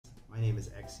My name is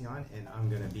Exion, and I'm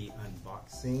going to be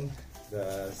unboxing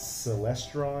the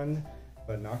Celestron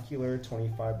binocular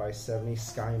 25x70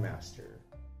 Skymaster,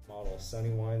 model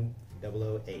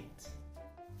 71008.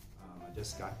 I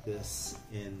just got this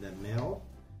in the mail,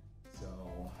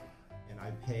 and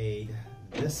I paid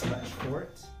this much for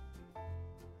it.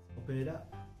 Open it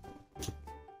up.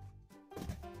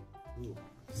 Ooh,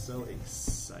 I'm so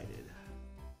excited.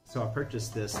 So I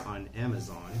purchased this on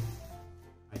Amazon.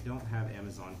 I don't have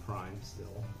Amazon Prime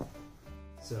still,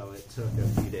 so it took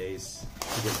a few days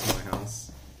to get to my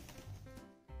house.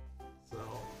 So,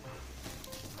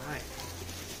 alright.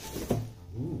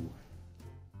 Ooh.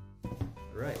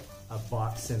 Alright, a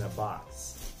box in a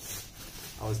box.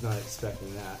 I was not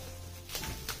expecting that,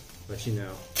 but you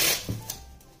know,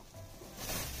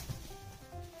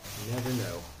 you never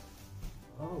know.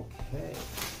 Okay.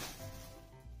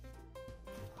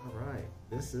 Alright,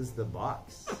 this is the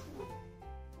box.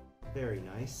 Very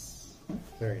nice,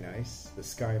 very nice. The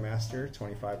Skymaster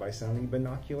 25x70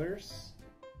 binoculars.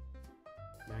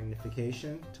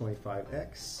 Magnification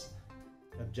 25x.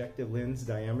 Objective lens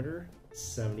diameter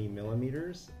 70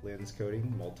 millimeters. Lens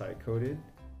coating multi-coated.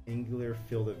 Angular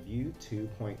field of view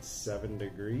 2.7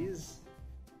 degrees.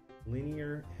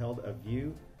 Linear held of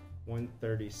view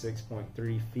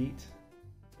 136.3 feet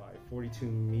by 42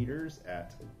 meters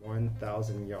at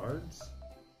 1,000 yards.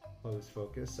 Close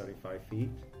focus 75 feet.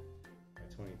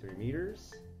 23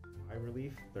 meters, eye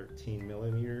relief 13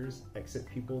 millimeters, exit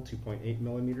pupil 2.8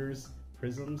 millimeters,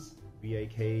 prisms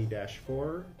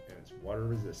BAK-4, and it's water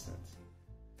resistant.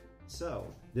 So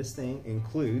this thing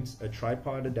includes a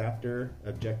tripod adapter,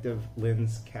 objective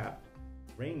lens cap,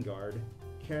 rain guard,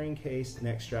 carrying case,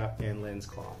 neck strap, and lens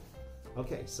cloth.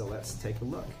 Okay, so let's take a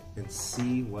look and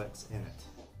see what's in it.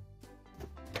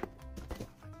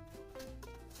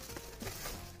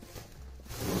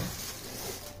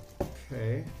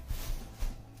 Okay.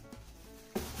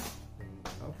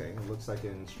 Okay, it looks like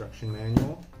an instruction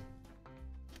manual.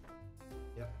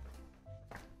 Yep.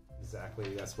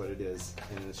 Exactly, that's what it is,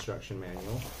 an instruction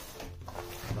manual.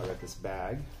 I got this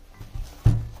bag.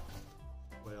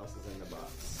 What else is in the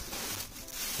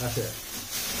box? That's it.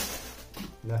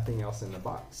 Nothing else in the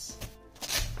box.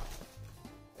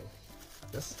 Okay.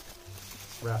 This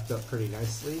wrapped up pretty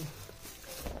nicely.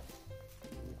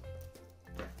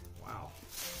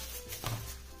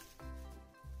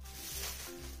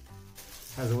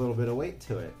 Has a little bit of weight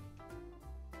to it.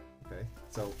 Okay,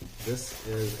 so this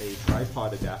is a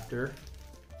tripod adapter.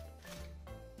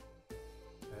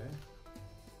 Okay,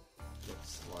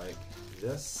 looks like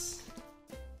this.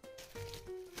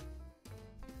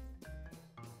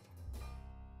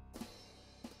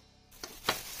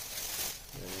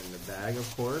 And in the bag,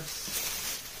 of course,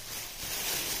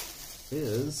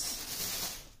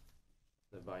 is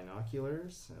the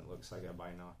binoculars. And it looks like a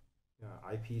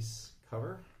eyepiece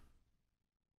cover.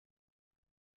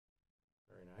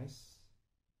 Very nice.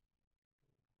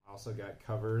 Also got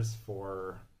covers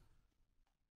for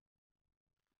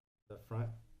the front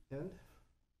end.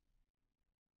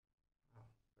 Wow,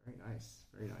 very nice,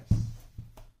 very nice.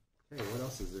 Okay, what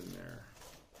else is in there?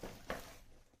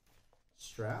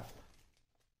 Strap,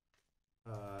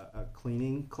 a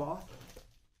cleaning cloth,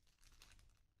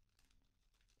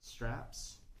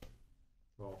 straps,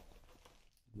 well,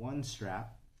 one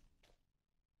strap,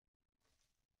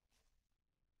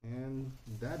 and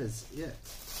that is it.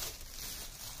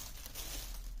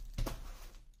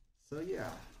 So yeah,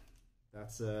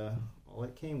 that's all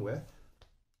it came with.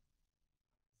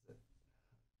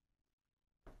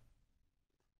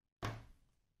 I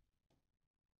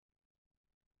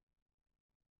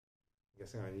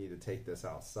guess I'm gonna need to take this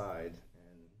outside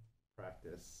and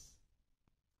practice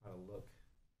how to look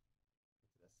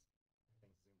into this. Everything's zoomed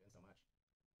in so much.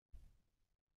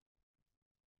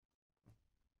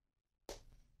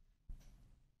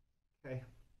 Okay,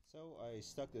 so I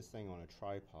stuck this thing on a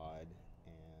tripod,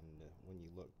 and when you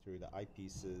look through the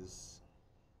eyepieces,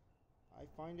 I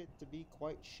find it to be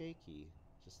quite shaky,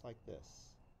 just like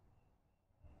this.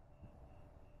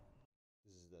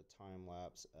 This is the time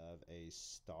lapse of a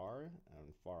star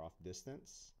in far off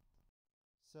distance.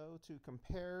 So to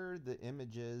compare the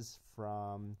images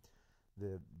from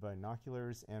the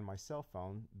binoculars and my cell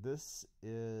phone, this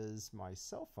is my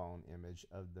cell phone image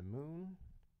of the moon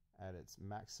at its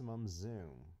maximum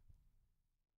zoom.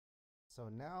 So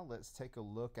now let's take a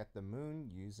look at the moon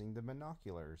using the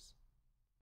binoculars.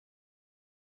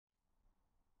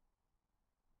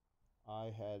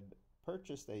 I had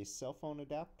purchased a cell phone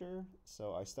adapter,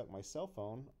 so I stuck my cell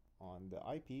phone on the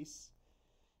eyepiece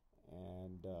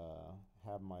and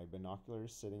have my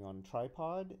binoculars sitting on a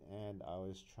tripod, and I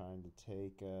was trying to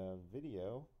take a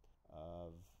video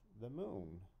of the moon.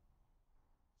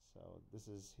 So this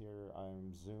is here,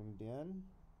 I'm zoomed in.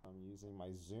 I'm using my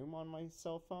zoom on my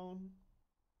cell phone.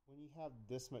 When you have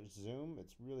this much zoom,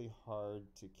 it's really hard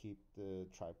to keep the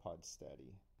tripod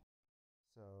steady.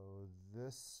 So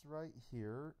this right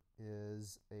here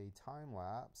is a time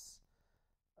lapse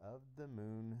of the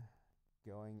moon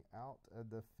going out of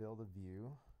the field of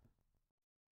view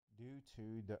due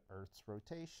to the Earth's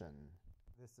rotation.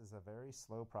 This is a very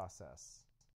slow process.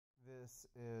 This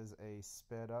is a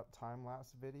sped up time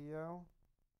lapse video.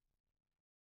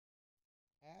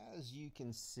 As you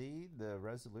can see, the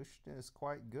resolution is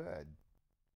quite good.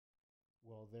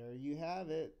 Well, there you have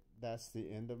it. That's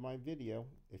the end of my video.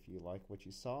 If you like what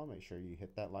you saw, make sure you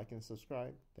hit that like and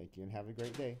subscribe. Thank you and have a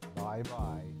great day.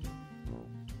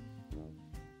 Bye-bye.